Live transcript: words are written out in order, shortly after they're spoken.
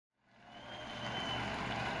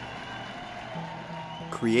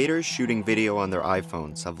Creators shooting video on their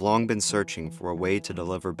iPhones have long been searching for a way to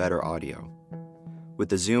deliver better audio. With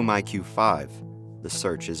the Zoom iQ5, the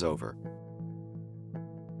search is over.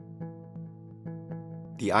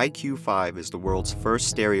 The iQ5 is the world's first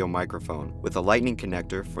stereo microphone with a lightning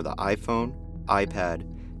connector for the iPhone, iPad,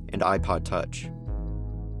 and iPod Touch.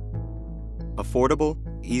 Affordable,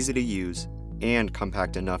 easy to use, and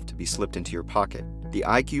compact enough to be slipped into your pocket, the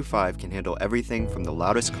iQ5 can handle everything from the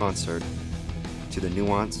loudest concert to the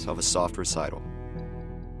nuance of a soft recital.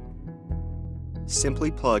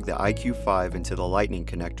 Simply plug the iQ5 into the lightning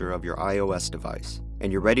connector of your iOS device,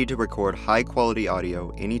 and you're ready to record high-quality audio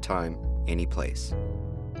anytime, anyplace.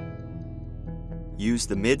 Use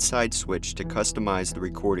the mid-side switch to customize the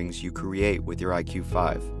recordings you create with your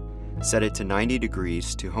iQ5. Set it to 90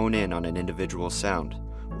 degrees to hone in on an individual sound,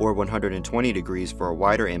 or 120 degrees for a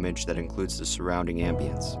wider image that includes the surrounding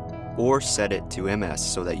ambience. Or set it to MS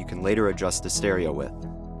so that you can later adjust the stereo width.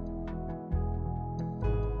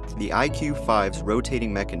 The iQ5's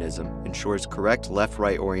rotating mechanism ensures correct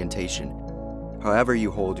left-right orientation, however you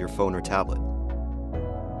hold your phone or tablet.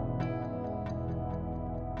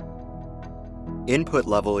 Input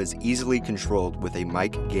level is easily controlled with a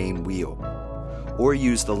mic gain wheel, or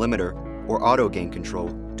use the limiter or auto gain control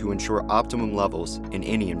to ensure optimum levels in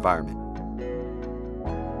any environment.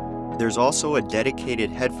 There's also a dedicated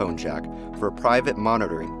headphone jack for private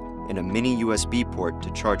monitoring and a mini USB port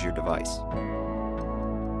to charge your device.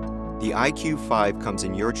 The iQ5 comes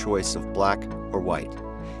in your choice of black or white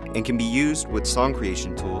and can be used with song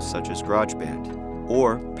creation tools such as GarageBand,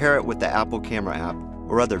 or pair it with the Apple Camera app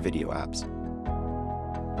or other video apps.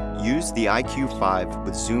 Use the iQ5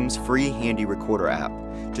 with Zoom's free Handy Recorder app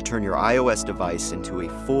to turn your iOS device into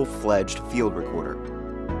a full-fledged field recorder.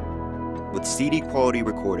 With CD quality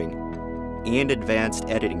recording and advanced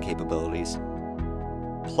editing capabilities,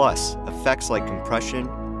 plus effects like compression,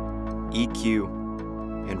 EQ,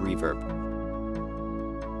 and reverb.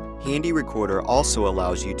 Handy Recorder also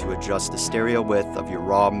allows you to adjust the stereo width of your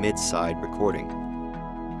raw mid-side recording,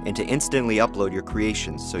 and to instantly upload your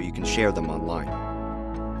creations so you can share them online.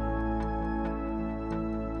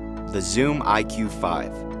 The Zoom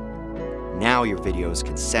iQ5. Now your videos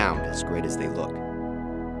can sound as great as they look.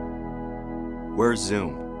 We're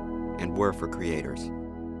Zoom, and we're for creators.